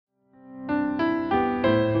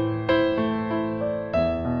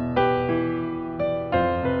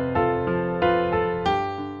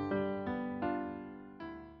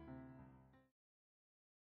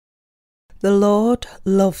The Lord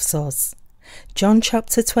loves us. John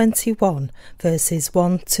chapter 21, verses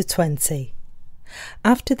 1 to 20.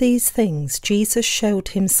 After these things, Jesus showed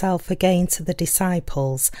himself again to the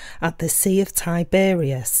disciples at the Sea of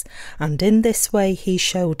Tiberias, and in this way he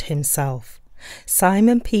showed himself: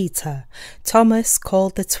 Simon Peter, Thomas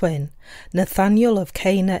called the twin, Nathanael of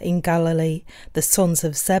Cana in Galilee, the sons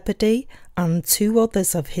of Zebedee, and 2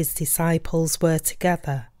 others of his disciples were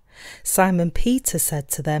together. Simon Peter said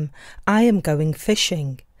to them, I am going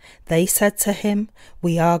fishing. They said to him,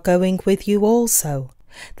 We are going with you also.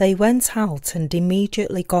 They went out and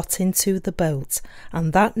immediately got into the boat,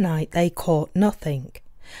 and that night they caught nothing.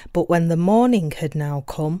 But when the morning had now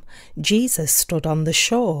come, Jesus stood on the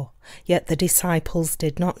shore, yet the disciples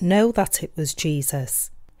did not know that it was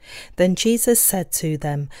Jesus. Then Jesus said to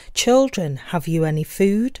them, Children, have you any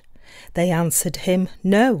food? They answered him,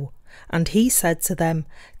 No. And he said to them,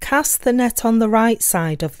 Cast the net on the right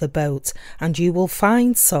side of the boat, and you will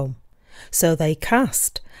find some. So they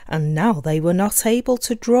cast, and now they were not able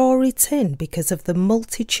to draw it in because of the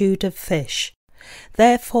multitude of fish.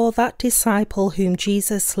 Therefore that disciple whom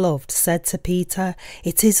Jesus loved said to Peter,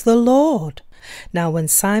 It is the Lord. Now when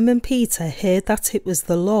Simon Peter heard that it was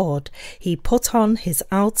the Lord, he put on his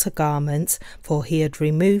outer garment, for he had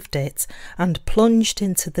removed it, and plunged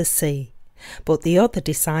into the sea. But the other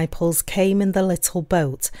disciples came in the little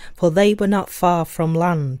boat, for they were not far from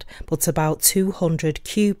land, but about 200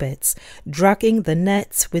 cubits, dragging the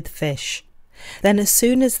nets with fish. Then as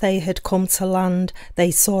soon as they had come to land, they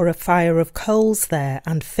saw a fire of coals there,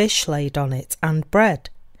 and fish laid on it, and bread.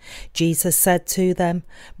 Jesus said to them,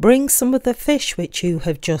 Bring some of the fish which you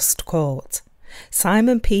have just caught.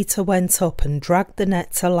 Simon Peter went up and dragged the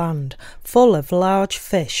net to land, full of large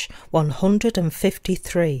fish,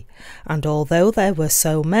 153, and although there were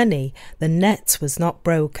so many, the net was not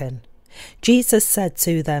broken. Jesus said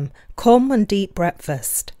to them, Come and eat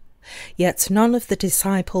breakfast. Yet none of the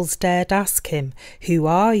disciples dared ask him, Who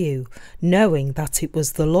are you? Knowing that it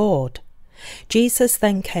was the Lord. Jesus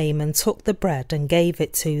then came and took the bread and gave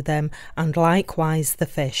it to them, and likewise the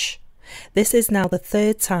fish. This is now the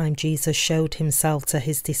 3rd time Jesus showed himself to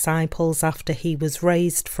his disciples after he was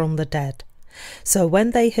raised from the dead. So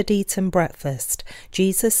when they had eaten breakfast,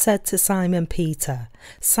 Jesus said to Simon Peter,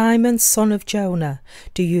 Simon, son of Jonah,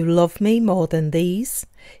 do you love me more than these?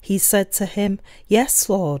 He said to him, Yes,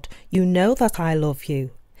 Lord, you know that I love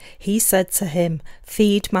you. He said to him,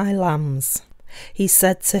 Feed my lambs. He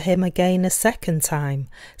said to him again a 2nd time,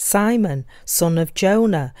 Simon, son of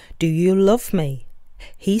Jonah, do you love me?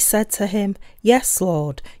 He said to him, Yes,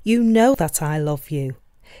 Lord, you know that I love you.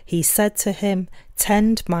 He said to him,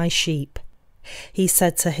 Tend my sheep. He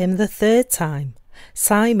said to him the 3rd time,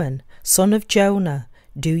 Simon, son of Jonah,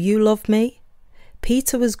 do you love me?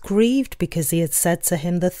 Peter was grieved because he had said to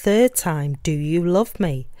him the 3rd time, Do you love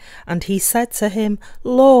me? And he said to him,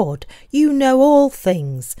 Lord, you know all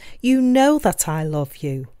things. You know that I love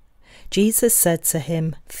you. Jesus said to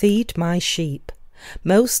him, Feed my sheep.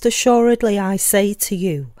 Most assuredly I say to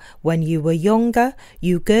you, when you were younger,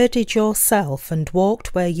 you girded yourself and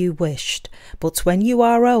walked where you wished. But when you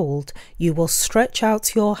are old, you will stretch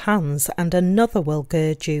out your hands, and another will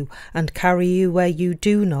gird you and carry you where you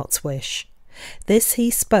do not wish. This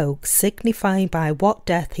he spoke, signifying by what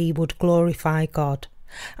death he would glorify God.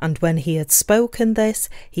 And when he had spoken this,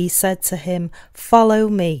 he said to him, Follow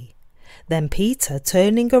me. Then Peter,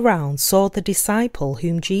 turning around, saw the disciple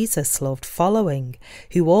whom Jesus loved following,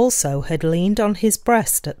 who also had leaned on his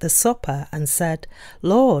breast at the supper, and said,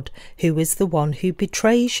 Lord, who is the one who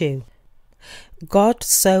betrays you? God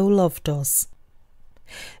so loved us.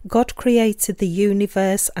 God created the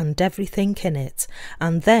universe and everything in it,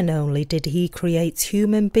 and then only did he create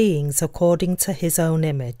human beings according to his own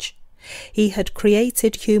image. He had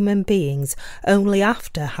created human beings only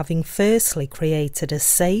after having firstly created a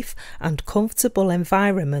safe and comfortable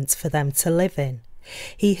environment for them to live in.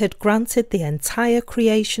 He had granted the entire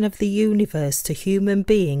creation of the universe to human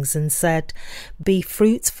beings and said, Be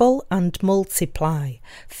fruitful and multiply,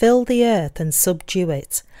 fill the earth and subdue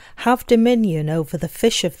it, have dominion over the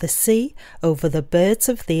fish of the sea, over the birds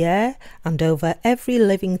of the air, and over every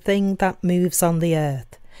living thing that moves on the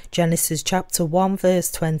earth. Genesis chapter 1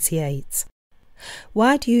 verse 28.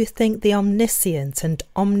 Why do you think the omniscient and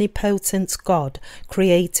omnipotent God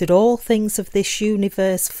created all things of this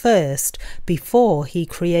universe first before he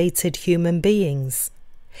created human beings?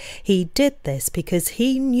 He did this because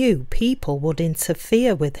he knew people would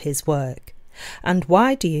interfere with his work. And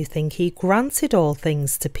why do you think he granted all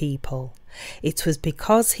things to people? It was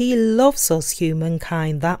because he loves us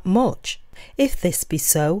humankind that much. If this be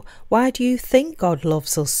so, why do you think God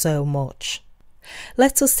loves us so much?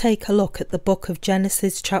 Let us take a look at the book of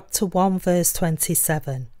Genesis chapter 1 verse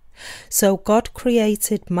 27. So God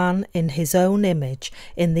created man in his own image.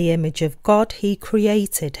 In the image of God he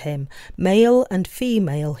created him. Male and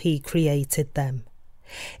female he created them.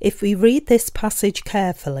 If we read this passage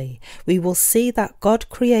carefully, we will see that God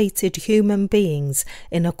created human beings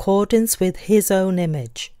in accordance with his own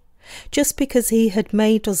image. Just because he had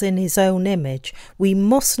made us in his own image, we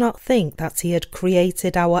must not think that he had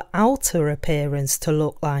created our outer appearance to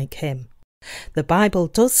look like him. The Bible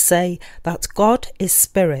does say that God is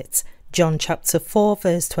spirit, John chapter 4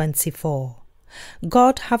 verse 24.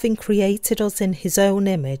 God, having created us in his own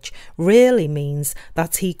image, really means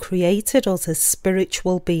that he created us as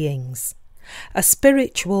spiritual beings. A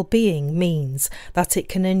spiritual being means that it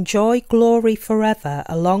can enjoy glory forever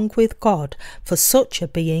along with God, for such a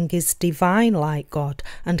being is divine like God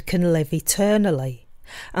and can live eternally.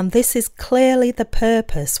 And this is clearly the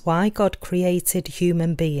purpose why God created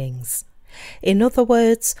human beings. In other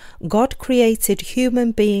words, God created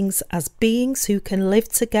human beings as beings who can live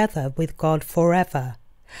together with God forever.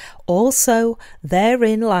 Also,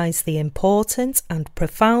 therein lies the important and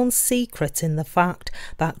profound secret in the fact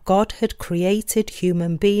that God had created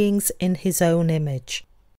human beings in his own image.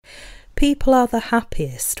 People are the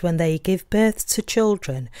happiest when they give birth to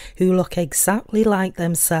children who look exactly like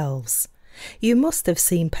themselves. You must have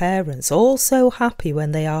seen parents all so happy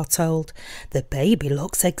when they are told, "The baby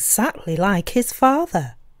looks exactly like his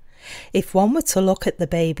father." If one were to look at the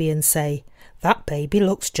baby and say, "That baby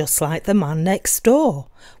looks just like the man next door,"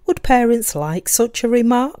 would parents like such a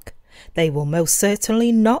remark? They will most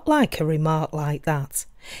certainly not like a remark like that.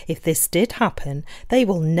 If this did happen, they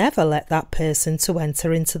will never let that person to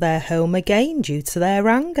enter into their home again due to their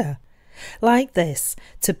anger. Like this,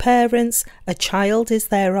 to parents, a child is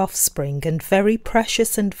their offspring and very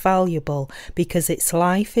precious and valuable because its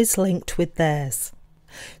life is linked with theirs.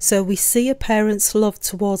 So we see a parent's love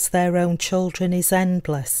towards their own children is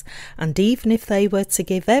endless, and even if they were to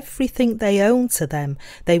give everything they own to them,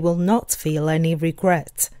 they will not feel any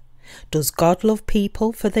regret. Does God love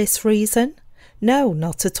people for this reason? No,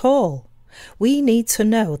 not at all. We need to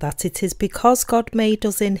know that it is because God made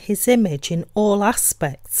us in his image in all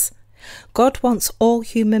aspects. God wants all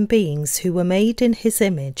human beings who were made in his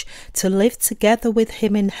image to live together with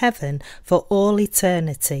him in heaven for all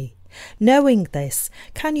eternity. Knowing this,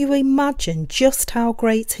 can you imagine just how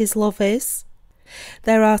great his love is?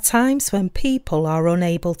 There are times when people are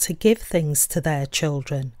unable to give things to their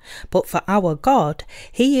children, but for our God,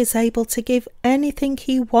 he is able to give anything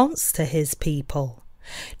he wants to his people.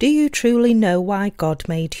 Do you truly know why God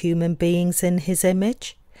made human beings in his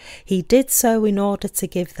image? He did so in order to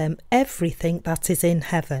give them everything that is in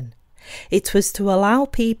heaven. It was to allow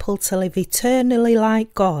people to live eternally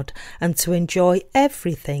like God and to enjoy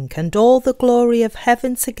everything and all the glory of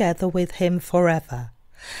heaven together with him forever.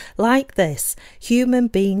 Like this, human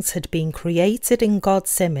beings had been created in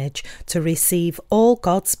God's image to receive all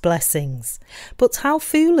God's blessings. But how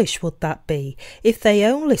foolish would that be if they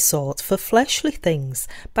only sought for fleshly things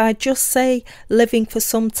by just, say, living for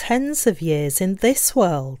some tens of years in this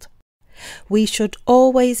world? We should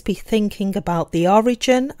always be thinking about the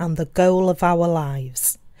origin and the goal of our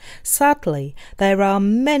lives. Sadly, there are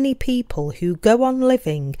many people who go on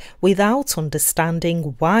living without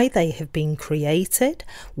understanding why they have been created,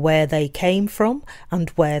 where they came from, and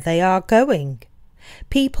where they are going.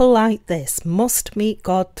 People like this must meet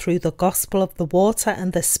God through the gospel of the water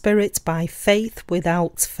and the Spirit by faith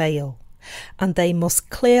without fail. And they must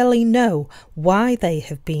clearly know why they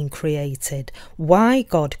have been created, why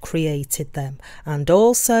God created them, and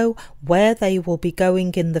also where they will be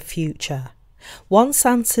going in the future. Once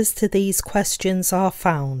answers to these questions are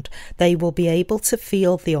found, they will be able to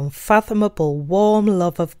feel the unfathomable warm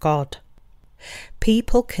love of God.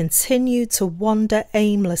 People continue to wander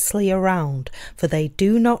aimlessly around, for they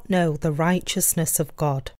do not know the righteousness of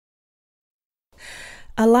God.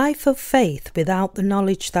 A life of faith without the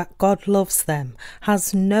knowledge that God loves them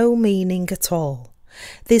has no meaning at all.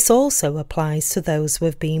 This also applies to those who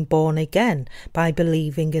have been born again by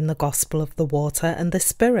believing in the gospel of the water and the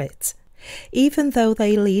Spirit. Even though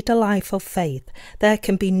they lead a life of faith, there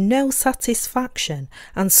can be no satisfaction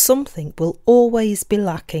and something will always be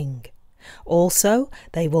lacking. Also,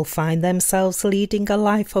 they will find themselves leading a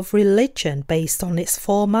life of religion based on its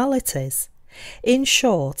formalities. In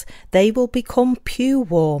short, they will become pew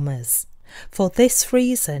warmers. For this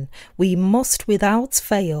reason, we must without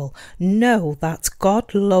fail know that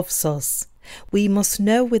God loves us. We must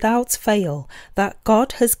know without fail that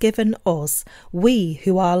God has given us, we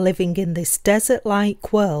who are living in this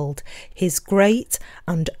desert-like world, his great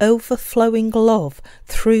and overflowing love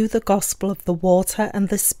through the gospel of the water and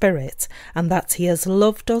the Spirit, and that he has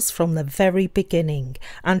loved us from the very beginning,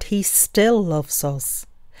 and he still loves us.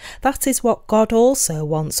 That is what God also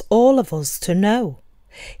wants all of us to know.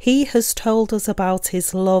 He has told us about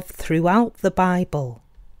his love throughout the Bible.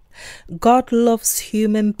 God loves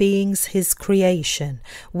human beings, his creation,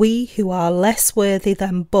 we who are less worthy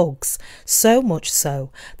than bugs, so much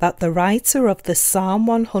so that the writer of the Psalm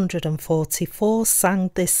 144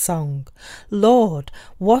 sang this song, Lord,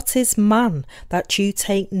 what is man that you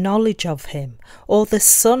take knowledge of him, or the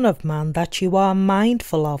son of man that you are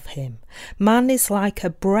mindful of him? Man is like a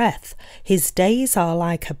breath, his days are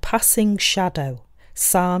like a passing shadow.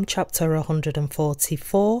 Psalm chapter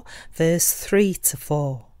 144, verse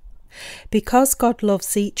 3-4. Because God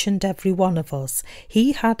loves each and every one of us,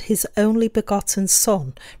 he had his only begotten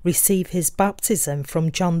Son receive his baptism from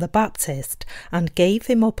John the Baptist and gave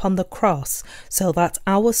him up on the cross so that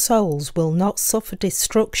our souls will not suffer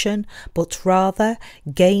destruction but rather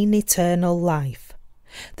gain eternal life.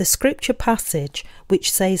 The scripture passage which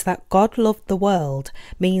says that God loved the world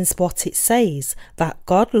means what it says, that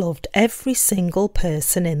God loved every single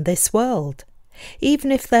person in this world.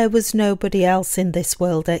 Even if there was nobody else in this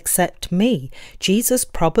world except me, Jesus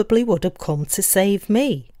probably would have come to save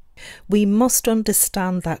me. We must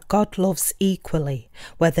understand that God loves equally,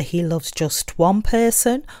 whether he loves just one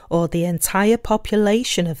person or the entire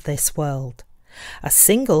population of this world. A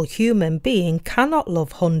single human being cannot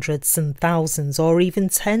love hundreds and thousands or even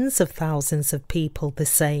tens of thousands of people the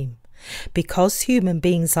same. Because human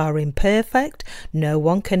beings are imperfect, no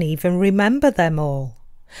one can even remember them all.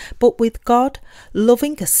 But with God,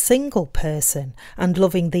 loving a single person and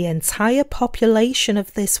loving the entire population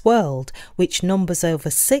of this world, which numbers over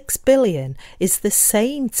 6 billion, is the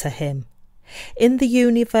same to him. In the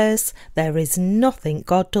universe, there is nothing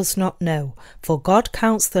God does not know, for God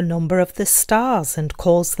counts the number of the stars and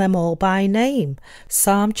calls them all by name.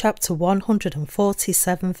 Psalm chapter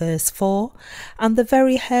 147 verse 4, and the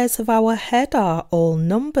very hairs of our head are all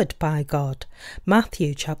numbered by God.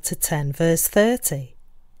 Matthew chapter 10 verse 30.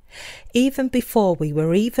 Even before we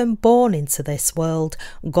were even born into this world,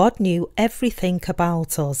 God knew everything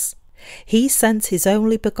about us. He sent his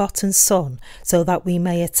only begotten Son so that we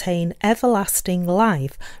may attain everlasting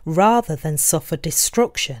life rather than suffer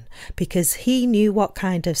destruction, because he knew what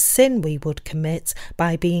kind of sin we would commit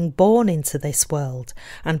by being born into this world,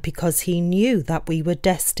 and because he knew that we were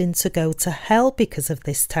destined to go to hell because of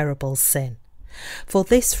this terrible sin. For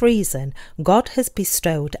this reason, God has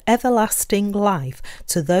bestowed everlasting life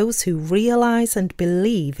to those who realize and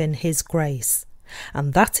believe in his grace.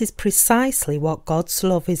 And that is precisely what God's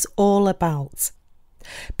love is all about.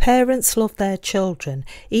 Parents love their children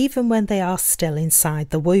even when they are still inside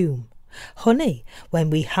the womb. Honey, when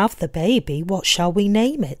we have the baby, what shall we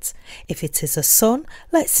name it? If it is a son,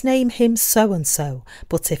 let's name him so-and-so.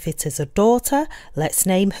 But if it is a daughter, let's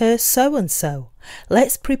name her so-and-so.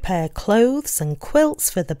 Let's prepare clothes and quilts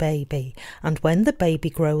for the baby. And when the baby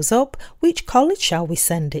grows up, which college shall we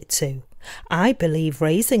send it to? I believe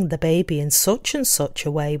raising the baby in such and such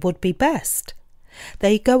a way would be best.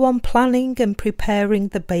 They go on planning and preparing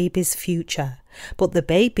the baby's future, but the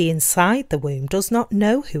baby inside the womb does not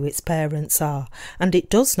know who its parents are, and it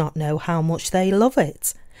does not know how much they love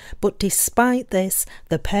it. But despite this,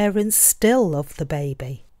 the parents still love the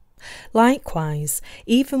baby. Likewise,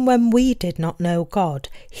 even when we did not know God,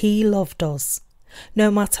 he loved us.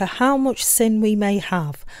 No matter how much sin we may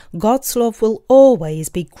have, God's love will always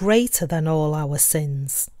be greater than all our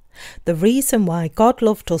sins. The reason why God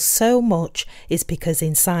loved us so much is because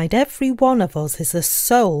inside every one of us is a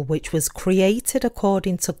soul which was created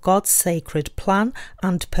according to God's sacred plan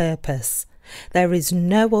and purpose. There is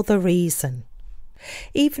no other reason.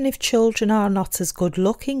 Even if children are not as good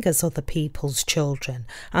looking as other people's children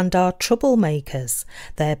and are troublemakers,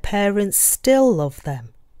 their parents still love them.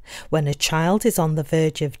 When a child is on the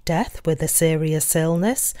verge of death with a serious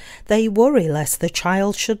illness, they worry lest the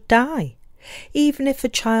child should die. Even if a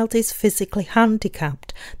child is physically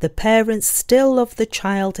handicapped, the parents still love the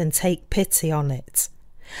child and take pity on it.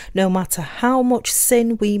 No matter how much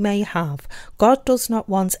sin we may have, God does not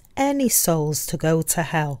want any souls to go to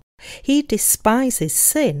hell. He despises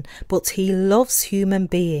sin, but he loves human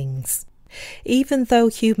beings. Even though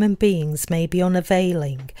human beings may be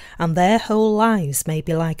unavailing, and their whole lives may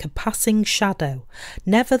be like a passing shadow,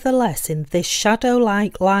 nevertheless in this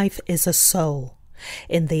shadow-like life is a soul.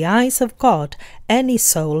 In the eyes of God, any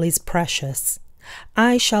soul is precious.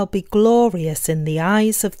 I shall be glorious in the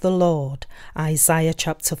eyes of the Lord. Isaiah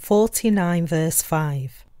chapter 49 verse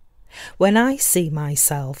 5. When I see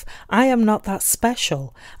myself, I am not that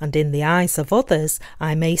special, and in the eyes of others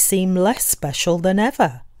I may seem less special than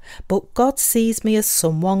ever. But God sees me as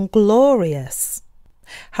someone glorious.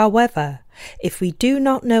 However, if we do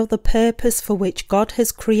not know the purpose for which God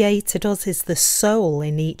has created us is the soul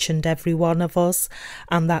in each and every one of us,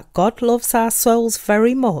 and that God loves our souls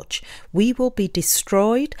very much, we will be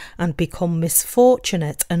destroyed and become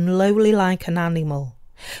misfortunate and lowly like an animal.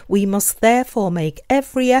 We must therefore make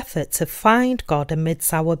every effort to find God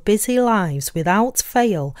amidst our busy lives without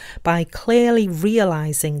fail by clearly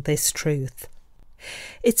realizing this truth.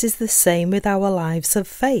 It is the same with our lives of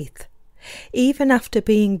faith. Even after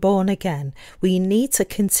being born again, we need to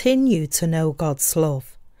continue to know God's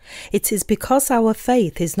love. It is because our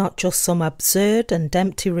faith is not just some absurd and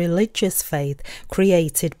empty religious faith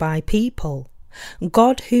created by people.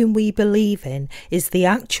 God whom we believe in is the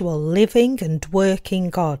actual living and working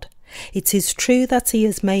God. It is true that he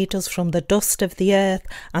has made us from the dust of the earth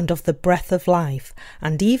and of the breath of life,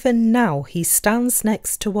 and even now he stands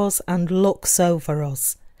next to us and looks over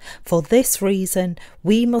us. For this reason,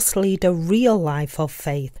 we must lead a real life of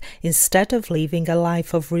faith instead of living a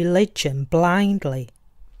life of religion blindly.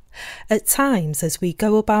 At times, as we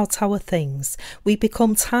go about our things, we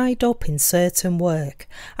become tied up in certain work.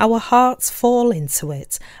 Our hearts fall into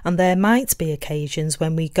it, and there might be occasions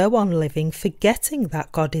when we go on living forgetting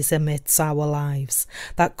that God is amidst our lives,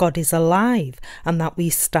 that God is alive, and that we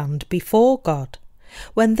stand before God.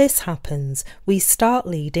 When this happens, we start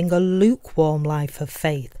leading a lukewarm life of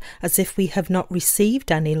faith, as if we have not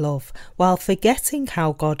received any love, while forgetting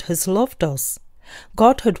how God has loved us.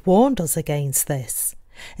 God had warned us against this.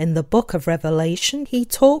 In the book of Revelation, he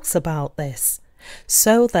talks about this.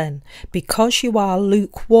 So then, because you are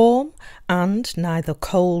lukewarm and neither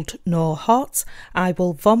cold nor hot, I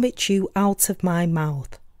will vomit you out of my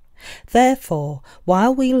mouth. Therefore,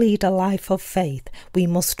 while we lead a life of faith, we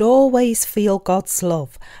must always feel God's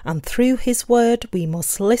love, and through his word we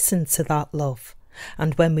must listen to that love.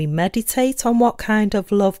 And when we meditate on what kind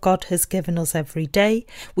of love God has given us every day,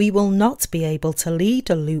 we will not be able to lead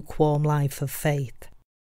a lukewarm life of faith.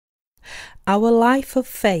 Our life of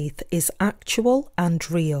faith is actual and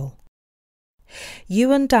real.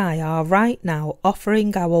 You and I are right now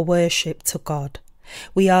offering our worship to God.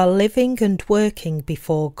 We are living and working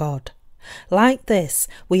before God. Like this,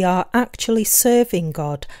 we are actually serving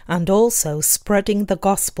God and also spreading the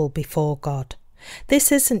gospel before God.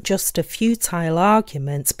 This isn't just a futile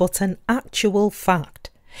argument, but an actual fact.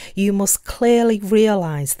 You must clearly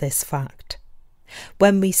realize this fact.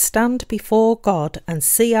 When we stand before God and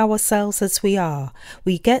see ourselves as we are,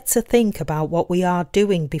 we get to think about what we are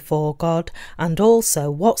doing before God and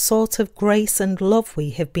also what sort of grace and love we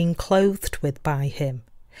have been clothed with by him.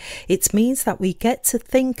 It means that we get to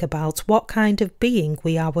think about what kind of being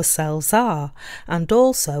we ourselves are and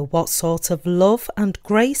also what sort of love and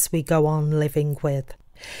grace we go on living with.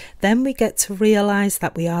 Then we get to realize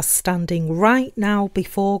that we are standing right now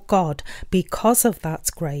before God because of that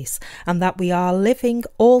grace, and that we are living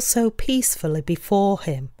also peacefully before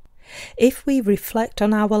him. If we reflect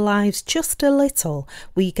on our lives just a little,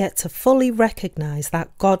 we get to fully recognize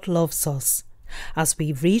that God loves us. As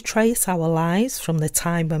we retrace our lives from the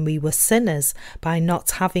time when we were sinners by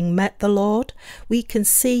not having met the Lord, we can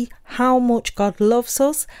see how much God loves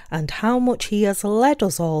us and how much he has led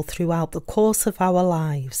us all throughout the course of our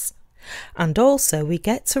lives. And also we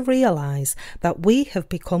get to realize that we have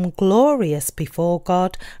become glorious before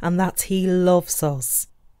God and that he loves us.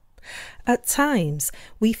 At times,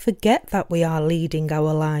 we forget that we are leading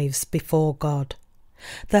our lives before God.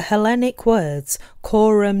 The Hellenic words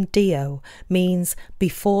coram Deo means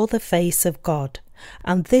before the face of God,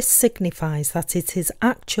 and this signifies that it is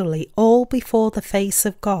actually all before the face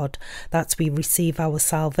of God that we receive our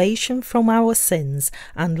salvation from our sins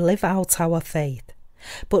and live out our faith.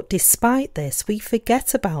 But despite this, we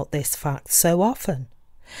forget about this fact so often.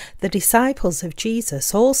 The disciples of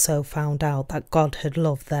Jesus also found out that God had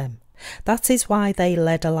loved them. That is why they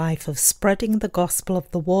led a life of spreading the gospel of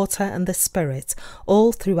the water and the Spirit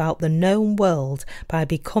all throughout the known world by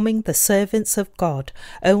becoming the servants of God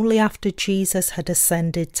only after Jesus had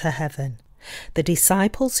ascended to heaven. The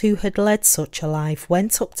disciples who had led such a life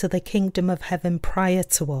went up to the kingdom of heaven prior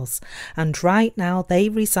to us, and right now they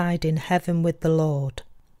reside in heaven with the Lord.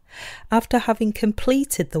 After having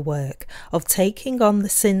completed the work of taking on the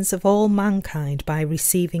sins of all mankind by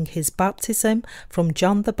receiving his baptism from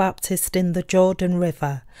John the Baptist in the Jordan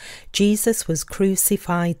River, Jesus was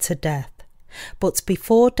crucified to death. But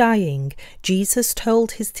before dying, Jesus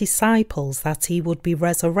told his disciples that he would be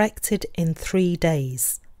resurrected in 3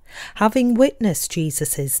 days. Having witnessed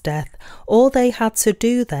Jesus' death, all they had to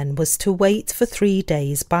do then was to wait for 3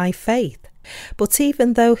 days by faith. But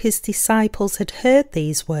even though his disciples had heard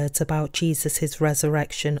these words about Jesus'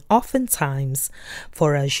 resurrection oftentimes,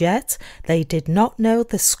 for as yet they did not know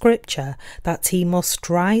the scripture that he must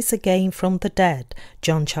rise again from the dead,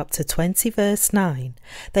 John chapter 20 verse 9,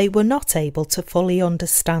 they were not able to fully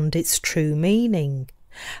understand its true meaning.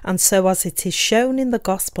 And so, as it is shown in the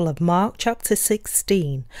Gospel of Mark chapter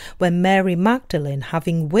 16, when Mary Magdalene,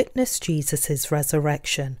 having witnessed Jesus'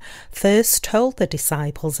 resurrection, first told the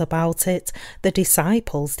disciples about it, the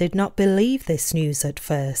disciples did not believe this news at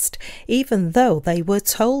first, even though they were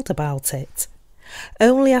told about it.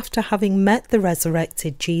 Only after having met the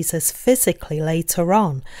resurrected Jesus physically later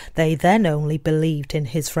on, they then only believed in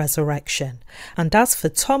his resurrection. And as for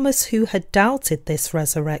Thomas, who had doubted this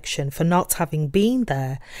resurrection for not having been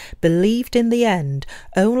there, believed in the end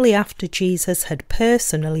only after Jesus had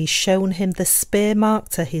personally shown him the spear mark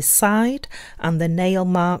to his side and the nail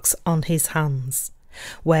marks on his hands.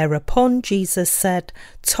 Whereupon Jesus said,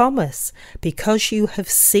 "Thomas, because you have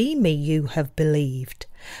seen me, you have believed.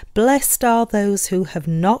 Blessed are those who have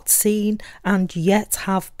not seen and yet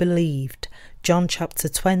have believed." John chapter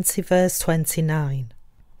 20 verse 29.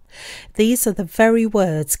 These are the very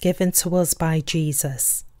words given to us by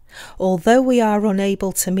Jesus. Although we are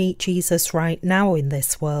unable to meet Jesus right now in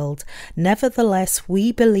this world, nevertheless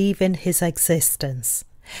we believe in his existence.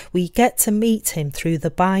 We get to meet him through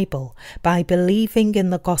the Bible by believing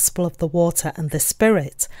in the gospel of the water and the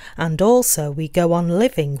Spirit, and also we go on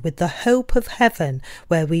living with the hope of heaven,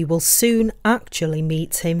 where we will soon actually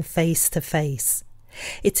meet him face to face.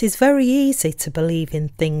 It is very easy to believe in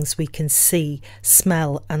things we can see,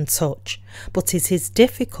 smell and touch, but it is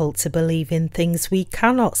difficult to believe in things we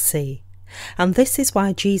cannot see. And this is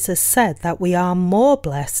why Jesus said that we are more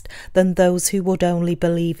blessed than those who would only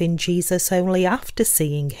believe in Jesus only after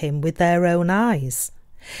seeing him with their own eyes.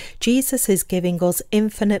 Jesus is giving us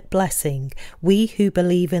infinite blessing, we who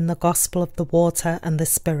believe in the gospel of the water and the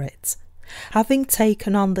Spirit. Having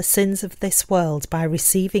taken on the sins of this world by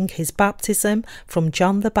receiving his baptism from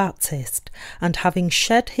John the Baptist, and having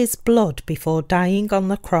shed his blood before dying on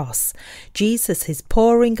the cross, Jesus is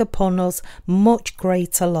pouring upon us much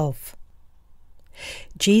greater love.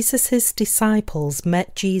 Jesus' disciples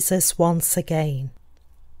met Jesus once again.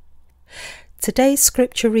 Today's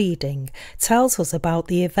scripture reading tells us about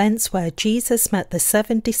the events where Jesus met the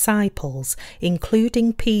 7 disciples,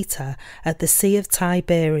 including Peter, at the Sea of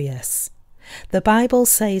Tiberias. The Bible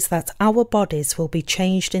says that our bodies will be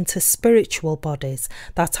changed into spiritual bodies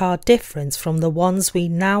that are different from the ones we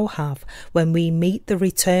now have when we meet the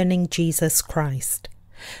returning Jesus Christ.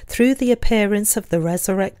 Through the appearance of the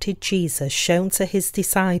resurrected Jesus shown to his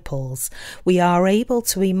disciples, we are able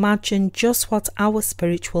to imagine just what our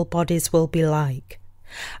spiritual bodies will be like.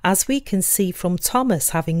 As we can see from Thomas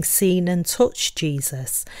having seen and touched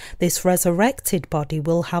Jesus, this resurrected body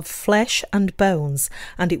will have flesh and bones,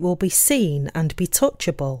 and it will be seen and be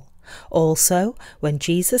touchable. Also, when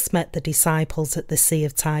Jesus met the disciples at the Sea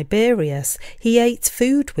of Tiberias, he ate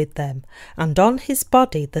food with them, and on his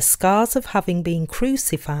body the scars of having been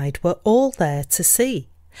crucified were all there to see.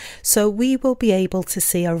 So we will be able to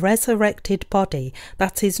see a resurrected body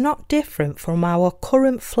that is not different from our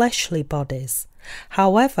current fleshly bodies.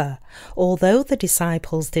 However, although the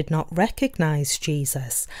disciples did not recognize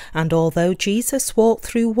Jesus, and although Jesus walked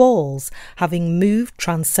through walls, having moved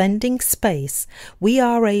transcending space, we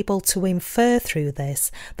are able to infer through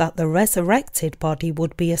this that the resurrected body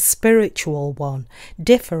would be a spiritual one,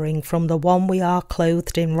 differing from the one we are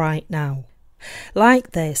clothed in right now.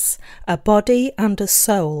 Like this, a body and a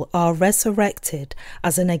soul are resurrected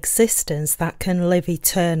as an existence that can live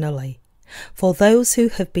eternally. For those who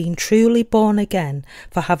have been truly born again,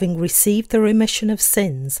 for having received the remission of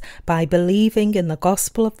sins by believing in the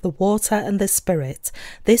gospel of the water and the Spirit,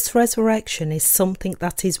 this resurrection is something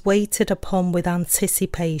that is waited upon with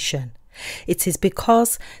anticipation. It is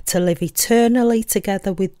because to live eternally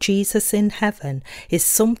together with Jesus in heaven is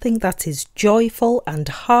something that is joyful and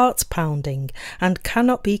heart-pounding and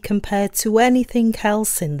cannot be compared to anything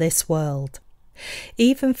else in this world.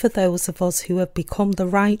 Even for those of us who have become the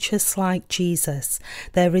righteous like Jesus,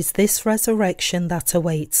 there is this resurrection that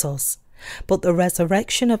awaits us. But the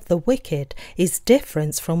resurrection of the wicked is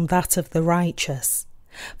different from that of the righteous.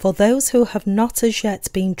 For those who have not as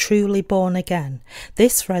yet been truly born again,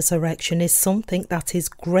 this resurrection is something that is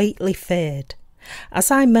greatly feared. As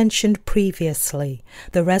I mentioned previously,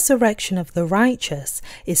 the resurrection of the righteous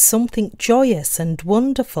is something joyous and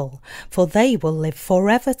wonderful, for they will live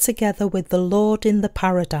forever together with the Lord in the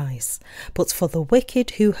paradise. But for the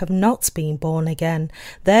wicked who have not been born again,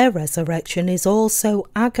 their resurrection is also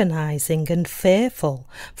agonizing and fearful,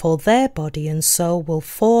 for their body and soul will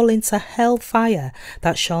fall into hell fire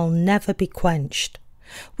that shall never be quenched.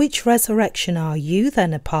 Which resurrection are you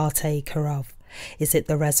then a partaker of? Is it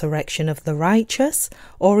the resurrection of the righteous,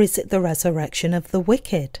 or is it the resurrection of the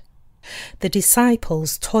wicked? The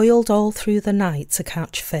disciples toiled all through the night to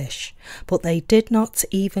catch fish, but they did not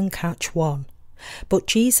even catch one. But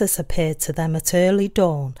Jesus appeared to them at early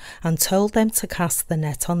dawn and told them to cast the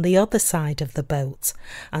net on the other side of the boat.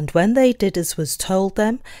 And when they did as was told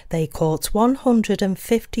them, they caught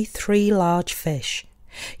 153 large fish.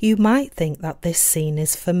 You might think that this scene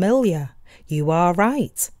is familiar. You are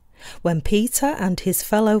right. When Peter and his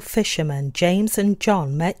fellow fishermen, James and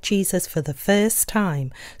John, met Jesus for the first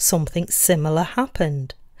time, something similar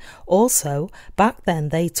happened. Also, back then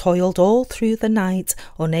they toiled all through the night,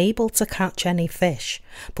 unable to catch any fish,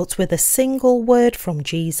 but with a single word from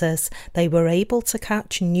Jesus, they were able to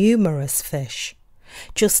catch numerous fish.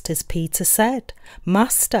 Just as Peter said,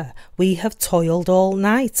 "Master, we have toiled all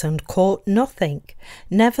night and caught nothing.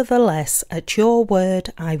 Nevertheless, at your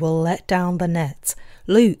word I will let down the net."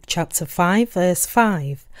 Luke chapter 5 verse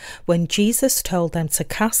 5. When Jesus told them to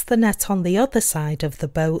cast the net on the other side of the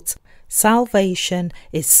boat, salvation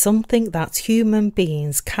is something that human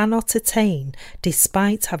beings cannot attain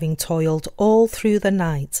despite having toiled all through the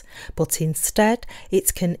night, but instead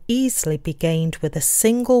it can easily be gained with a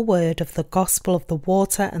single word of the gospel of the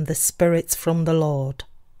water and the Spirit from the Lord.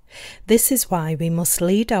 This is why we must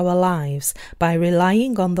lead our lives by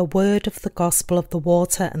relying on the word of the gospel of the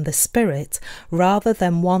water and the Spirit rather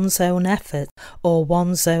than one's own effort or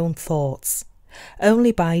one's own thoughts.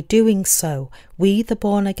 Only by doing so, we the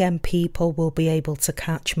born-again people will be able to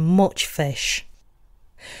catch much fish.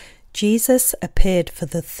 Jesus appeared for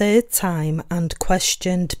the third time and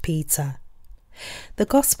questioned Peter. The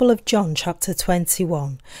Gospel of John chapter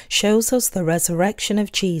 21 shows us the resurrection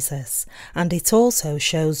of Jesus, and it also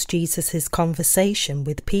shows Jesus' conversation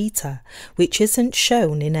with Peter, which isn't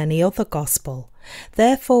shown in any other Gospel.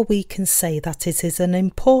 Therefore we can say that it is an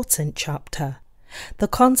important chapter. The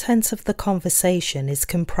content of the conversation is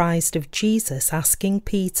comprised of Jesus asking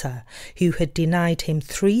Peter, who had denied him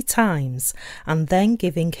 3 times, and then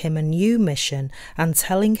giving him a new mission and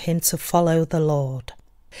telling him to follow the Lord.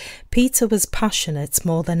 Peter was passionate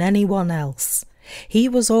more than anyone else. He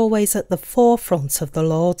was always at the forefront of the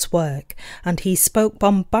Lord's work, and he spoke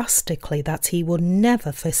bombastically that he would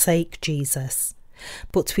never forsake Jesus.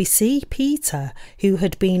 But we see Peter, who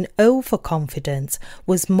had been overconfident,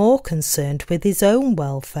 was more concerned with his own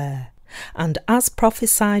welfare. And as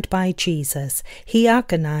prophesied by Jesus, he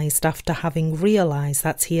agonized after having realized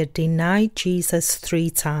that he had denied Jesus 3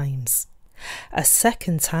 times. A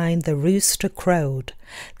second time the rooster crowed.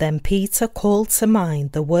 Then Peter called to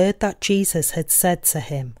mind the word that Jesus had said to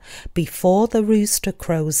him, "Before the rooster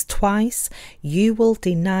crows twice, you will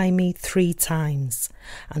deny me 3 times.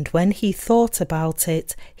 And when he thought about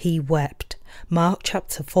it, he wept. Mark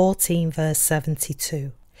chapter 14 verse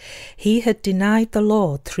 72. He had denied the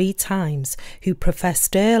Lord 3 times, who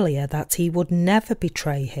professed earlier that he would never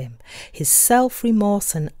betray him. His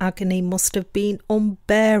self-remorse and agony must have been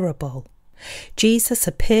unbearable. Jesus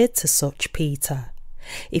appeared to such Peter.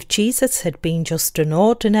 If Jesus had been just an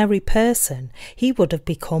ordinary person, he would have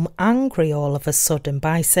become angry all of a sudden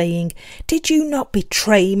by saying, "Did you not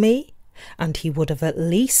betray me?" And he would have at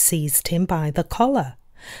least seized him by the collar.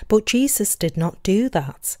 But Jesus did not do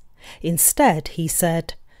that. Instead, he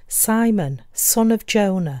said, "Simon, son of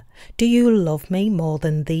Jonah, do you love me more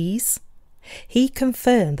than these?" He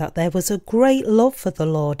confirmed that there was a great love for the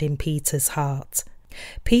Lord in Peter's heart.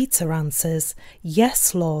 Peter answers,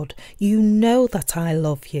 "Yes, Lord, you know that I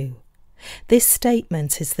love you." This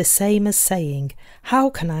statement is the same as saying, "How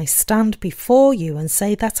can I stand before you and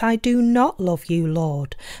say that I do not love you,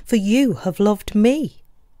 Lord, for you have loved me?"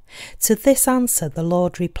 To this answer the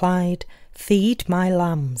Lord replied, "Feed my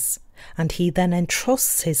lambs," and he then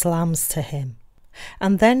entrusts his lambs to him.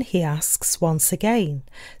 And then he asks once again,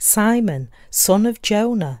 "Simon, son of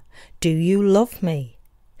Jonah, do you love me?"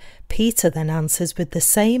 Peter then answers with the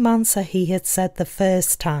same answer he had said the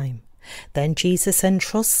first time. Then Jesus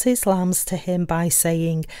entrusts his lambs to him by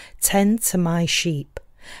saying, "Tend to my sheep."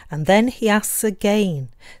 And then he asks again,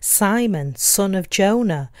 "Simon, son of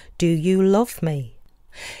Jonah, do you love me?"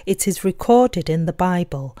 It is recorded in the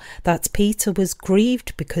Bible that Peter was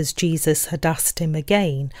grieved because Jesus had asked him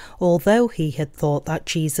again, although he had thought that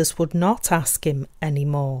Jesus would not ask him any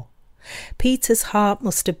more. Peter's heart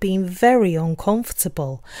must have been very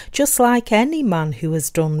uncomfortable, just like any man who has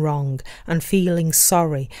done wrong and feeling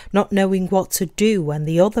sorry, not knowing what to do when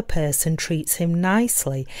the other person treats him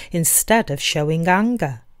nicely instead of showing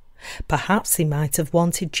anger. Perhaps he might have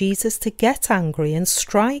wanted Jesus to get angry and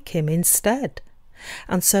strike him instead.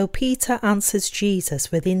 And so Peter answers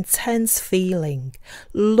Jesus with intense feeling,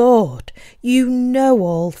 "Lord, you know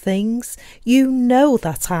all things. You know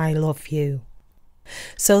that I love you."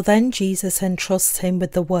 So then Jesus entrusts him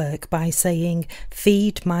with the work by saying,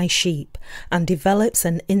 "Feed my sheep," and develops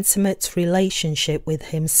an intimate relationship with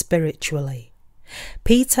him spiritually.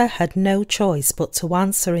 Peter had no choice but to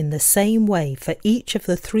answer in the same way for each of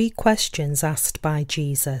the 3 questions asked by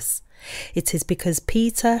Jesus. It is because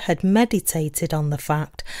Peter had meditated on the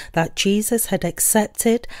fact that Jesus had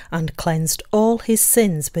accepted and cleansed all his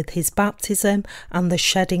sins with his baptism and the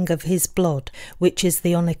shedding of his blood, which is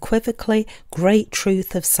the unequivocally great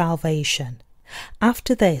truth of salvation.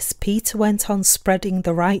 After this, Peter went on spreading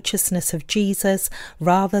the righteousness of Jesus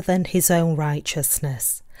rather than his own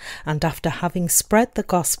righteousness. And after having spread the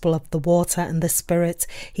gospel of the water and the Spirit,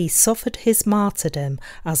 he suffered his martyrdom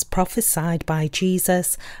as prophesied by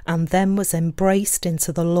Jesus, and then was embraced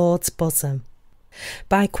into the Lord's bosom.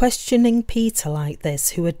 By questioning Peter like this,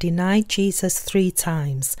 who had denied Jesus 3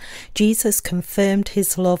 times, Jesus confirmed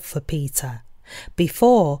his love for Peter.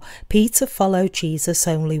 Before, Peter followed Jesus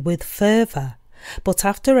only with fervour, but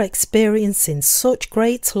after experiencing such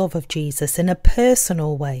great love of Jesus in a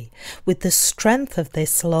personal way, with the strength of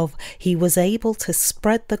this love, he was able to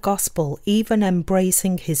spread the gospel, even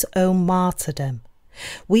embracing his own martyrdom.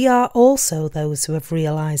 We are also those who have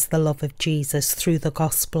realized the love of Jesus through the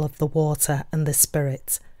gospel of the water and the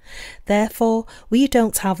Spirit. Therefore, we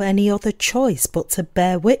don't have any other choice but to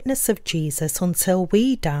bear witness of Jesus until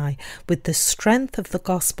we die with the strength of the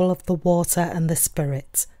gospel of the water and the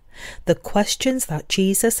Spirit. The questions that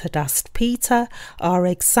Jesus had asked Peter are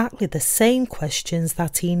exactly the same questions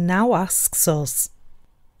that he now asks us.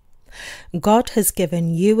 God has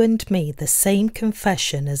given you and me the same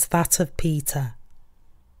confession as that of Peter.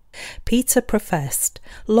 Peter professed,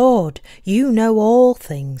 "Lord, you know all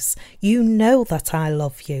things. You know that I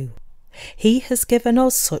love you." He has given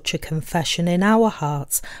us such a confession in our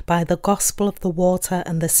hearts by the gospel of the water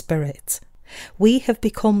and the Spirit. We have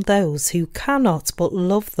become those who cannot but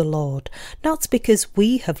love the Lord, not because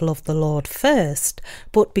we have loved the Lord first,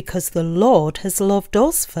 but because the Lord has loved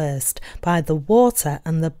us first by the water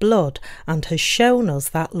and the blood and has shown us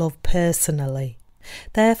that love personally.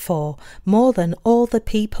 Therefore, more than all the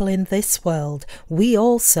people in this world, we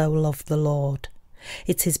also love the Lord.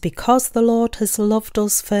 It is because the Lord has loved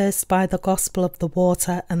us first by the gospel of the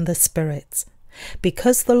water and the Spirit.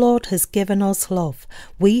 Because the Lord has given us love,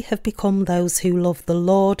 we have become those who love the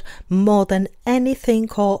Lord more than anything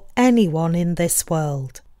or anyone in this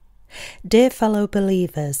world. Dear fellow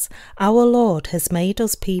believers, our Lord has made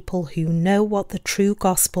us people who know what the true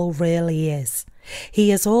gospel really is.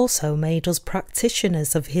 He has also made us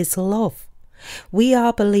practitioners of his love. We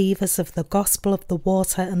are believers of the gospel of the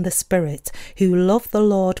water and the Spirit who love the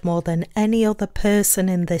Lord more than any other person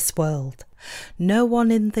in this world. No one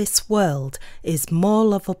in this world is more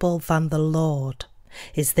lovable than the Lord.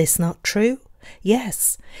 Is this not true?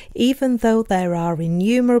 Yes, even though there are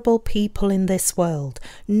innumerable people in this world,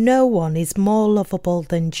 no one is more lovable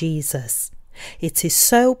than Jesus. It is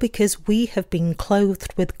so because we have been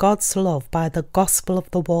clothed with God's love by the gospel of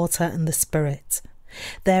the water and the Spirit.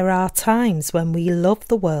 There are times when we love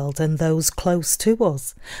the world and those close to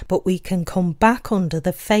us, but we can come back under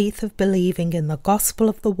the faith of believing in the gospel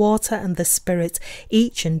of the water and the Spirit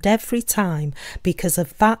each and every time because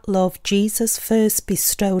of that love Jesus first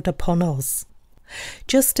bestowed upon us.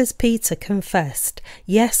 Just as Peter confessed,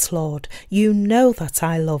 "Yes, Lord, you know that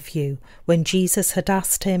I love you," when Jesus had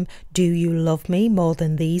asked him, "Do you love me more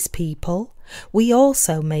than these people?" we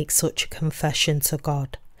also make such a confession to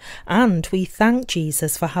God. And we thank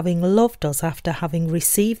Jesus for having loved us after having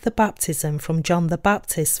received the baptism from John the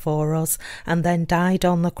Baptist for us and then died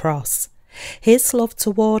on the cross. His love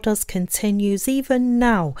toward us continues even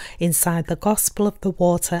now inside the gospel of the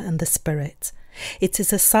water and the Spirit. It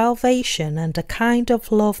is a salvation and a kind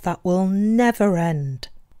of love that will never end.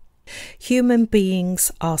 Human beings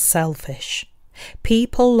are selfish.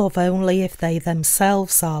 People love only if they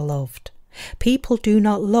themselves are loved. People do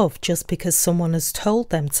not love just because someone has told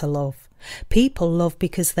them to love. People love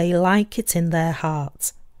because they like it in their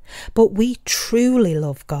heart. But we truly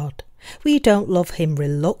love God. We don't love him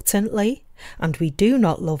reluctantly. And we do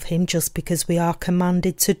not love him just because we are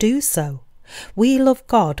commanded to do so. We love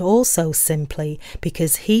God also simply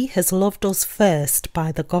because he has loved us first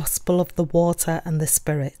by the gospel of the water and the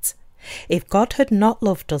Spirit. If God had not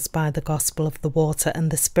loved us by the gospel of the water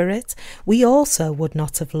and the Spirit, we also would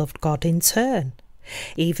not have loved God in turn.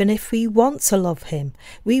 Even if we want to love him,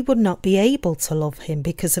 we would not be able to love him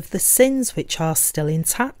because of the sins which are still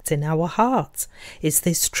intact in our heart. Is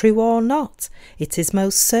this true or not? It is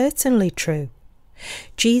most certainly true.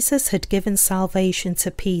 Jesus had given salvation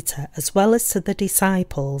to Peter as well as to the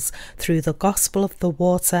disciples through the gospel of the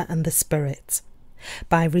water and the Spirit.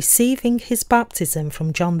 By receiving his baptism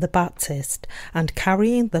from John the Baptist and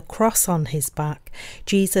carrying the cross on his back,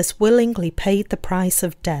 Jesus willingly paid the price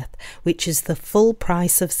of death, which is the full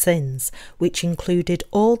price of sins, which included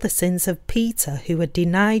all the sins of Peter, who had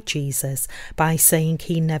denied Jesus by saying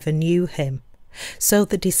he never knew him. So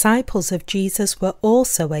the disciples of Jesus were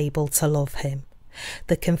also able to love him.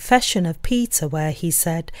 The confession of Peter, where he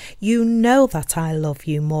said, "You know that I love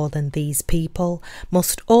you more than these people,"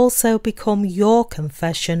 must also become your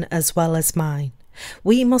confession as well as mine.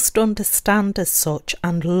 We must understand as such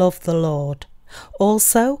and love the Lord.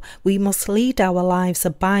 Also, we must lead our lives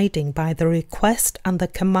abiding by the request and the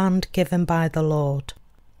command given by the Lord.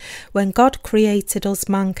 When God created us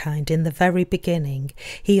mankind in the very beginning,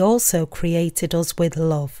 he also created us with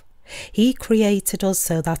love. He created us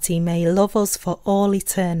so that he may love us for all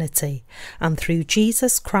eternity, and through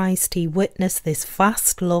Jesus Christ he witnessed this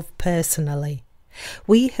vast love personally.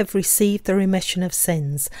 We have received the remission of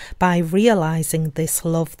sins by realizing this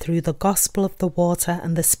love through the gospel of the water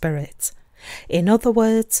and the Spirit. In other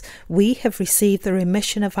words, we have received the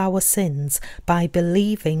remission of our sins by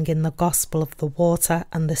believing in the gospel of the water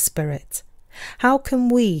and the Spirit. How can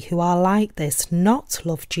we who are like this not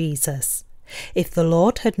love Jesus? If the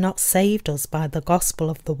Lord had not saved us by the gospel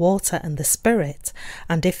of the water and the Spirit,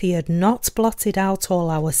 and if he had not blotted out all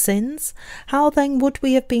our sins, how then would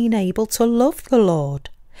we have been able to love the Lord?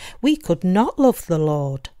 We could not love the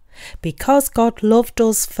Lord. Because God loved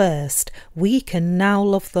us first, we can now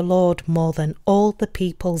love the Lord more than all the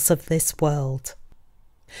peoples of this world.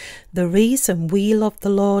 The reason we love the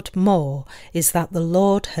Lord more is that the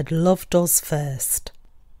Lord had loved us first.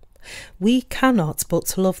 We cannot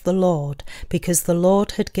but love the Lord because the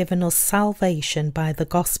Lord had given us salvation by the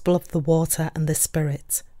gospel of the water and the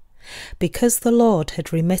Spirit. Because the Lord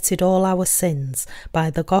had remitted all our sins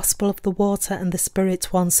by the gospel of the water and the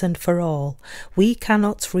Spirit once and for all, we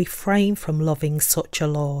cannot refrain from loving such a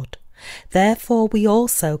Lord. Therefore we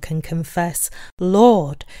also can confess,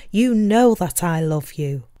 "Lord, you know that I love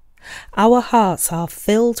you." Our hearts are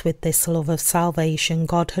filled with this love of salvation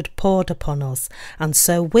God had poured upon us, and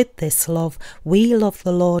so with this love we love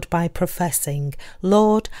the Lord by professing,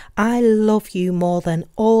 "Lord, I love you more than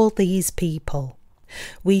all these people."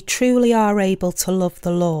 We truly are able to love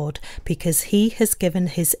the Lord because he has given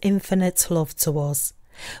his infinite love to us.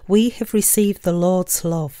 We have received the Lord's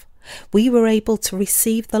love. We were able to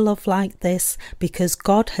receive the love like this because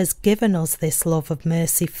God has given us this love of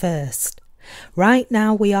mercy first. Right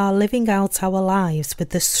now we are living out our lives with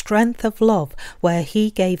the strength of love where he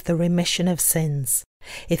gave the remission of sins.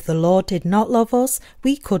 If the Lord did not love us,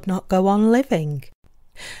 we could not go on living.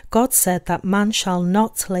 God said that man shall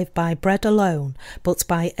not live by bread alone, but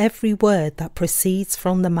by every word that proceeds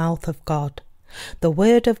from the mouth of God. The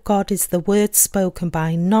word of God is the word spoken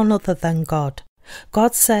by none other than God.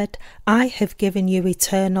 God said, "I have given you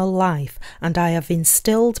eternal life, and I have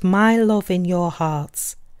instilled my love in your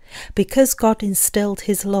hearts." Because God instilled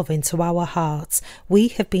his love into our hearts, we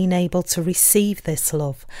have been able to receive this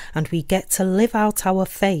love, and we get to live out our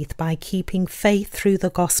faith by keeping faith through the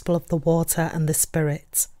gospel of the water and the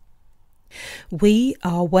Spirit. We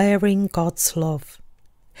are wearing God's love.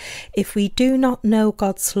 If we do not know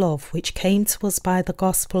God's love, which came to us by the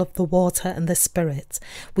gospel of the water and the Spirit,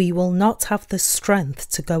 we will not have the strength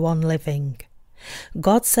to go on living.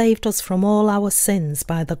 God saved us from all our sins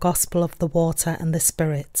by the gospel of the water and the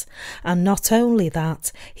Spirit, and not only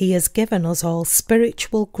that, he has given us all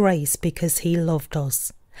spiritual grace because he loved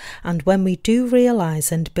us. And when we do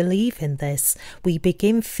realize and believe in this, we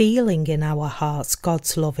begin feeling in our hearts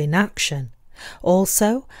God's love in action.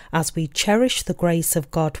 Also, as we cherish the grace of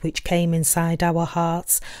God which came inside our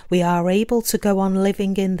hearts, we are able to go on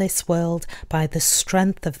living in this world by the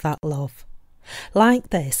strength of that love.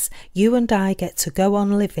 Like this, you and I get to go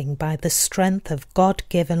on living by the strength of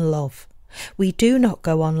God-given love. We do not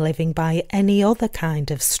go on living by any other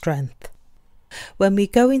kind of strength. When we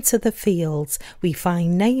go into the fields, we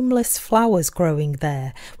find nameless flowers growing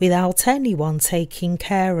there without anyone taking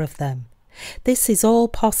care of them. This is all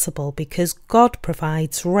possible because God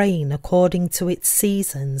provides rain according to its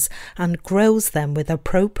seasons and grows them with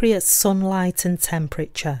appropriate sunlight and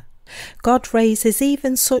temperature. God raises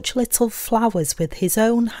even such little flowers with his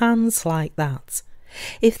own hands like that.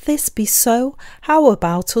 If this be so, how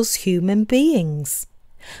about us human beings?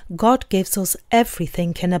 God gives us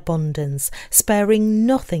everything in abundance, sparing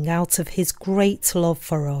nothing out of his great love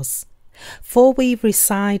for us. For we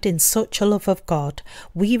reside in such a love of God,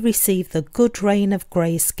 we receive the good rain of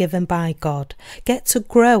grace given by God, get to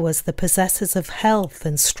grow as the possessors of health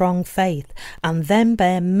and strong faith, and then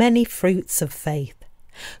bear many fruits of faith.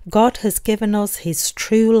 God has given us his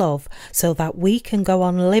true love so that we can go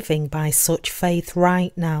on living by such faith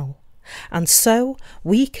right now. And so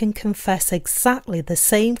we can confess exactly the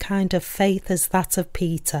same kind of faith as that of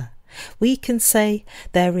Peter. We can say,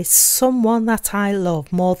 there is someone that I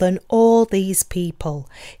love more than all these people.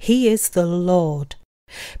 He is the Lord.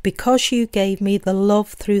 Because you gave me the love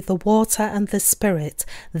through the water and the Spirit,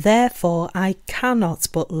 therefore I cannot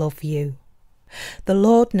but love you. The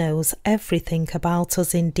Lord knows everything about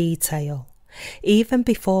us in detail. Even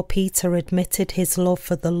before Peter admitted his love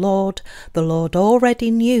for the Lord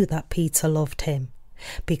already knew that Peter loved him.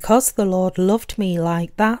 Because the Lord loved me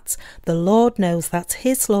like that, the Lord knows that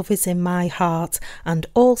his love is in my heart, and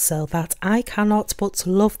also that I cannot but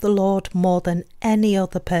love the Lord more than any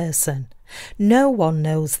other person. No one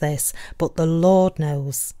knows this, but the Lord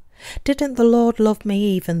knows. Didn't the Lord love me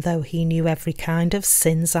even though he knew every kind of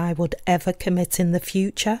sins I would ever commit in the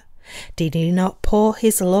future? Did he not pour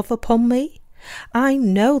his love upon me? I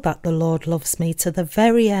know that the Lord loves me to the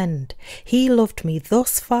very end. He loved me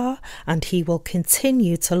thus far, and he will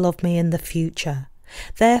continue to love me in the future.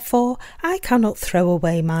 Therefore, I cannot throw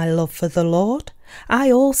away my love for the Lord.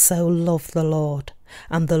 I also love the Lord,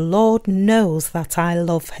 and the Lord knows that I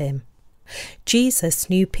love him.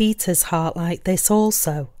 Jesus knew Peter's heart like this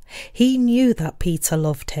also. He knew that Peter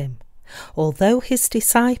loved him. Although his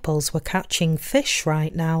disciples were catching fish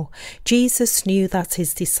right now, Jesus knew that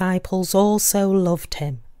his disciples also loved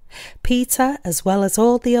him. Peter, as well as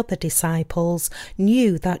all the other disciples,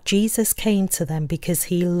 knew that Jesus came to them because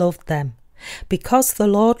he loved them. Because the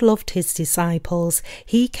Lord loved his disciples,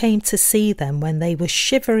 he came to see them when they were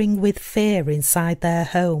shivering with fear inside their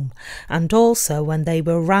home, and also when they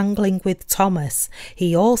were wrangling with Thomas,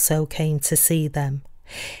 he also came to see them.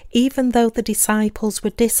 Even though the disciples were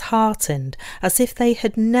disheartened, as if they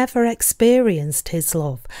had never experienced his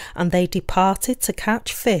love, and they departed to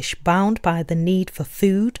catch fish bound by the need for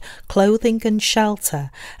food, clothing and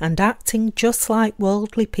shelter, and acting just like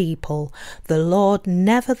worldly people, the Lord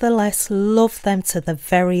nevertheless loved them to the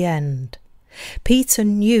very end. Peter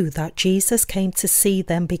knew that Jesus came to see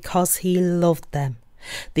them because he loved them.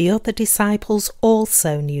 The other disciples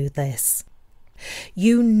also knew this.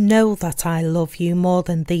 You know that I love you more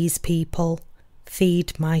than these people.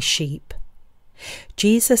 Feed my sheep.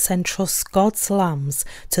 Jesus entrusts God's lambs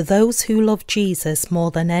to those who love Jesus more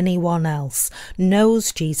than anyone else,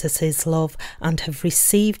 knows Jesus' love, and have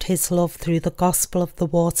received his love through the gospel of the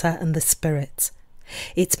water and the Spirit.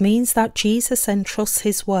 It means that Jesus entrusts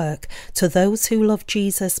his work to those who love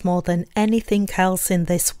Jesus more than anything else in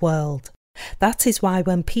this world. That is why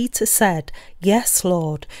when Peter said, "Yes,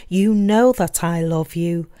 Lord, you know that I love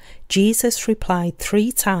you," Jesus replied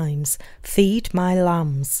 3 times, "Feed my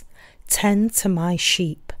lambs, tend to my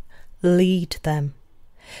sheep, lead them."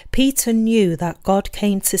 Peter knew that God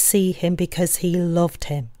came to see him because he loved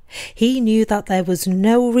him. He knew that there was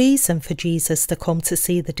no reason for Jesus to come to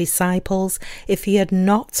see the disciples if he had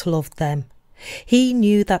not loved them. He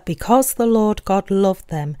knew that because the Lord God loved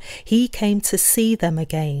them, he came to see them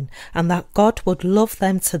again, and that God would love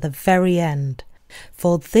them to the very end.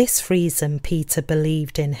 For this reason Peter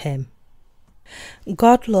believed in him.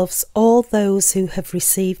 God loves all those who have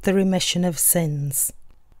received the remission of sins.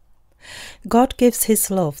 God gives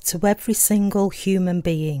his love to every single human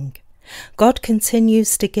being. God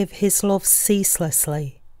continues to give his love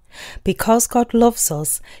ceaselessly. Because God loves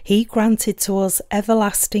us, he granted to us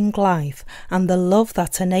everlasting life and the love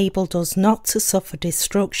that enabled us not to suffer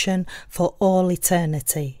destruction for all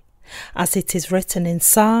eternity. As it is written in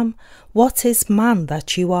Psalm, "What is man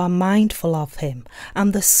that you are mindful of him,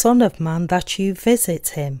 and the Son of Man that you visit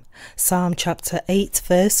him?" Psalm chapter 8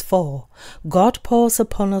 verse 4. God pours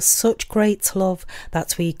upon us such great love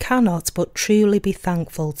that we cannot but truly be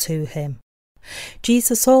thankful to him.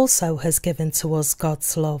 Jesus also has given to us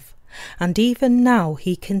God's love, and even now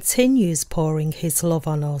he continues pouring his love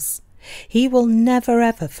on us. He will never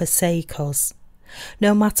ever forsake us.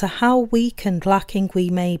 No matter how weak and lacking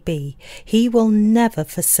we may be, he will never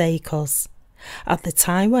forsake us. At the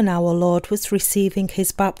time when our Lord was receiving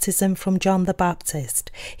his baptism from John the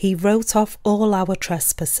Baptist, he wrote off all our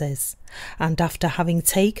trespasses, and after having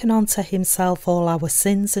taken unto himself all our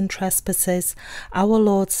sins and trespasses, our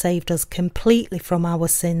Lord saved us completely from our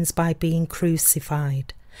sins by being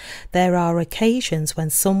crucified. There are occasions when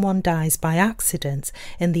someone dies by accident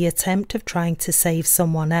in the attempt of trying to save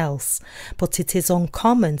someone else, but it is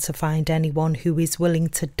uncommon to find anyone who is willing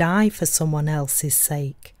to die for someone else's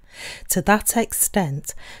sake. To that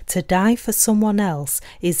extent, to die for someone else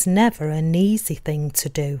is never an easy thing to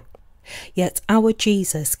do. Yet our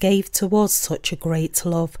Jesus gave to us such a great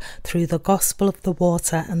love through the gospel of the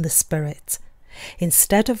water and the Spirit.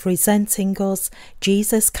 Instead of resenting us,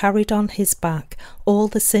 Jesus carried on his back all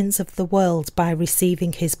the sins of the world by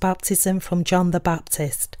receiving his baptism from John the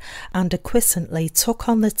Baptist, and acquiescently took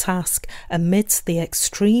on the task amidst the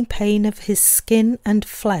extreme pain of his skin and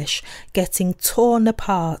flesh getting torn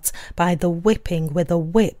apart by the whipping with a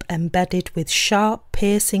whip embedded with sharp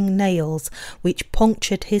piercing nails which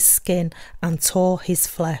punctured his skin and tore his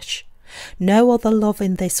flesh. No other love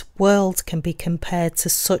in this world can be compared to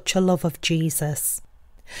such a love of Jesus.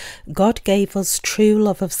 God gave us true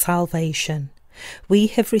love of salvation. We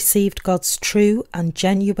have received God's true and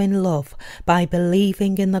genuine love by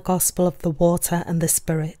believing in the gospel of the water and the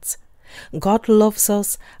Spirit. God loves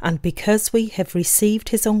us, and because we have received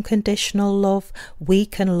his unconditional love, we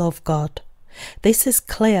can love God. This is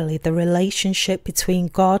clearly the relationship between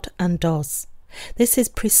God and us. This is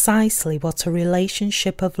precisely what a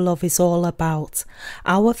relationship of love is all about.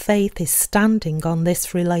 Our faith is standing on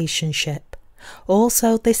this relationship.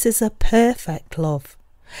 Also, this is a perfect love.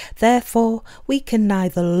 Therefore, we can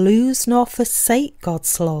neither lose nor forsake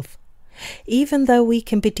God's love. Even though we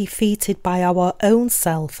can be defeated by our own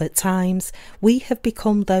self at times, we have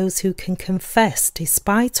become those who can confess,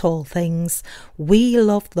 despite all things, we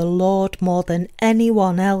love the Lord more than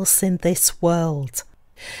anyone else in this world.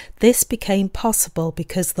 This became possible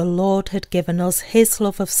because the Lord had given us his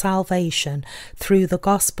love of salvation through the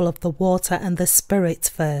gospel of the water and the Spirit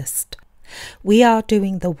first. We are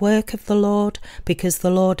doing the work of the Lord because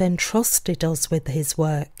the Lord entrusted us with his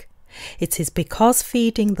work. It is because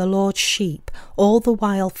feeding the Lord's sheep, all the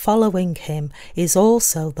while following him, is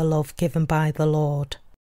also the love given by the Lord.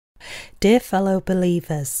 Dear fellow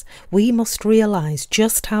believers, we must realize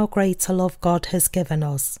just how great a love God has given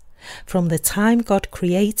us. From the time God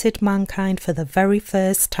created mankind for the very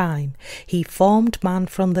first time, he formed man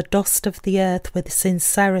from the dust of the earth with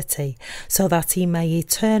sincerity, so that he may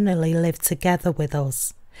eternally live together with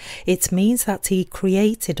us. It means that he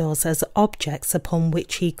created us as objects upon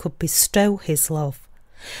which he could bestow his love.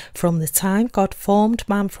 From the time God formed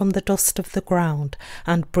man from the dust of the ground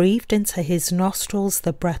and breathed into his nostrils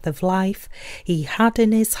the breath of life, he had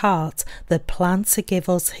in his heart the plan to give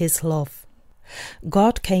us his love.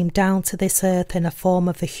 God came down to this earth in a form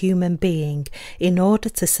of a human being in order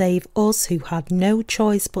to save us who had no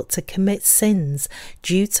choice but to commit sins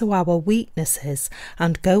due to our weaknesses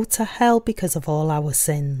and go to hell because of all our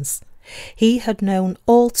sins. He had known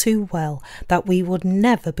all too well that we would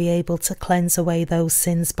never be able to cleanse away those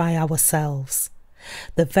sins by ourselves.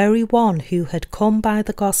 The very one who had come by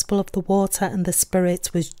the gospel of the water and the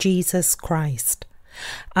Spirit was Jesus Christ.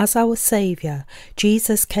 As our Saviour,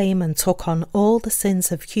 Jesus came and took on all the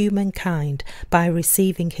sins of humankind by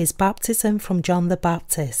receiving his baptism from John the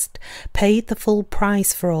Baptist, paid the full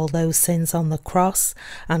price for all those sins on the cross,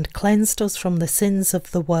 and cleansed us from the sins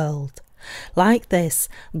of the world. Like this,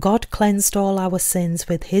 God cleansed all our sins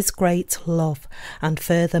with his great love, and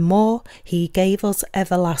furthermore, he gave us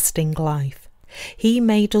everlasting life. He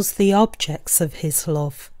made us the objects of his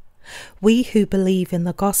love. We who believe in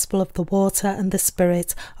the gospel of the water and the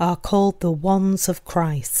Spirit are called the ones of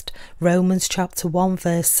Christ. Romans chapter 1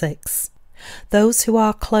 verse 6. Those who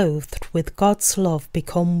are clothed with God's love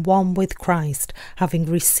become one with Christ, having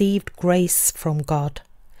received grace from God.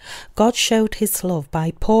 God showed his love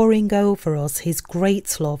by pouring over us his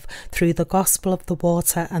great love through the gospel of the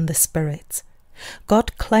water and the Spirit.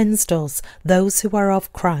 God cleansed us, those who are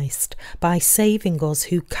of Christ, by saving us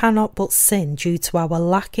who cannot but sin due to our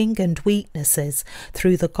lacking and weaknesses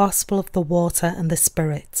through the gospel of the water and the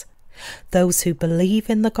Spirit. Those who believe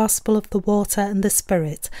in the gospel of the water and the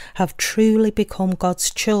Spirit have truly become God's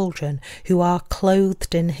children who are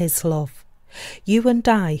clothed in his love. You and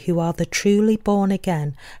I, who are the truly born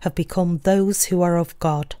again, have become those who are of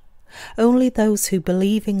God. Only those who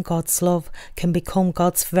believe in God's love can become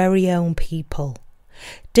God's very own people.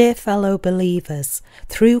 Dear fellow believers,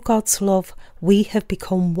 through God's love we have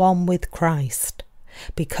become one with Christ.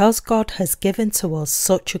 Because God has given to us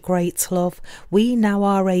such a great love, we now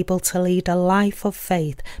are able to lead a life of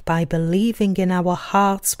faith by believing in our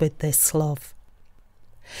hearts with this love.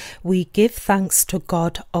 We give thanks to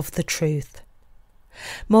God of the truth.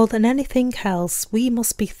 More than anything else, we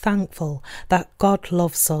must be thankful that God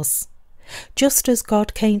loves us. Just as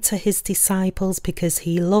God came to his disciples because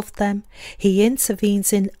he loved them, he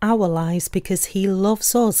intervenes in our lives because he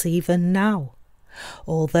loves us even now.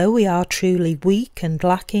 Although we are truly weak and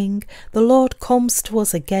lacking, the Lord comes to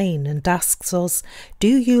us again and asks us, "Do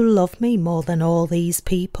you love me more than all these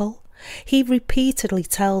people?" He repeatedly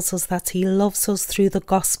tells us that he loves us through the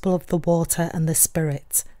gospel of the water and the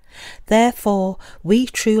Spirit. Therefore, we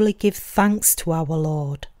truly give thanks to our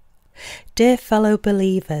Lord. Dear fellow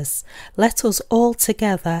believers, let us all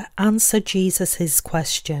together answer Jesus'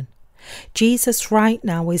 question. Jesus right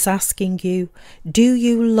now is asking you, do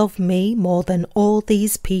you love me more than all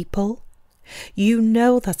these people? You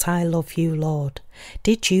know that I love you, Lord.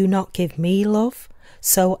 Did you not give me love?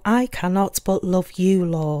 So I cannot but love you,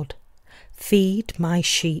 Lord. Feed my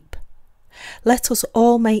sheep. Let us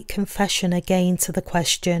all make confession again to the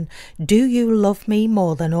question, do you love me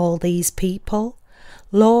more than all these people?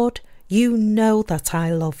 Lord, you know that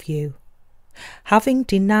I love you. Having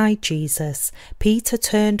denied Jesus, Peter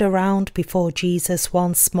turned around before Jesus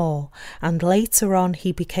once more, and later on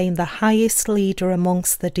he became the highest leader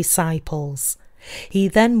amongst the disciples. He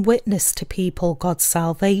then witnessed to people God's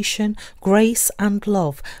salvation, grace and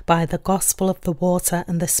love by the gospel of the water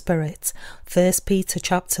and the Spirit. 1 Peter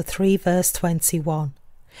chapter 3 verse 21.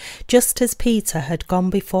 Just as Peter had gone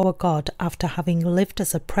before God after having lived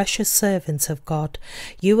as a precious servant of God,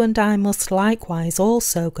 you and I must likewise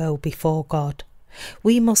also go before God.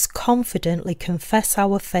 We must confidently confess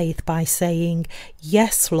our faith by saying,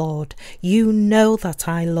 "Yes, Lord, you know that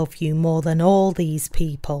I love you more than all these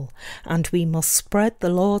people," and we must spread the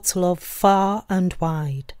Lord's love far and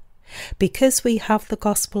wide. Because we have the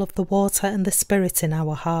gospel of the water and the Spirit in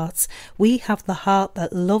our hearts, we have the heart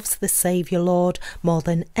that loves the Saviour Lord more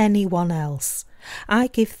than anyone else. I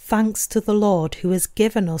give thanks to the Lord who has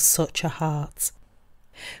given us such a heart.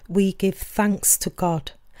 We give thanks to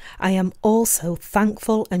God. I am also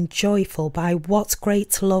thankful and joyful by what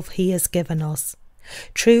great love he has given us.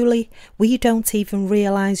 Truly, we don't even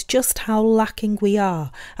realise just how lacking we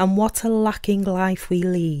are and what a lacking life we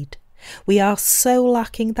lead. We are so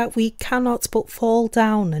lacking that we cannot but fall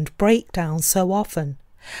down and break down so often.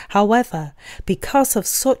 However, because of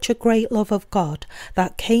such a great love of God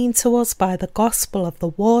that came to us by the gospel of the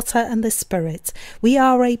water and the Spirit, we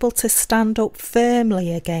are able to stand up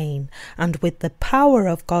firmly again, and with the power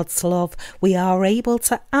of God's love, we are able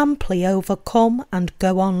to amply overcome and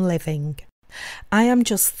go on living. I am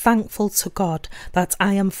just thankful to God that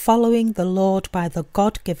I am following the Lord by the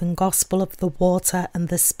God-given gospel of the water and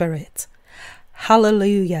the Spirit.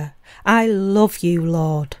 Hallelujah! I love you,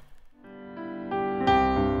 Lord.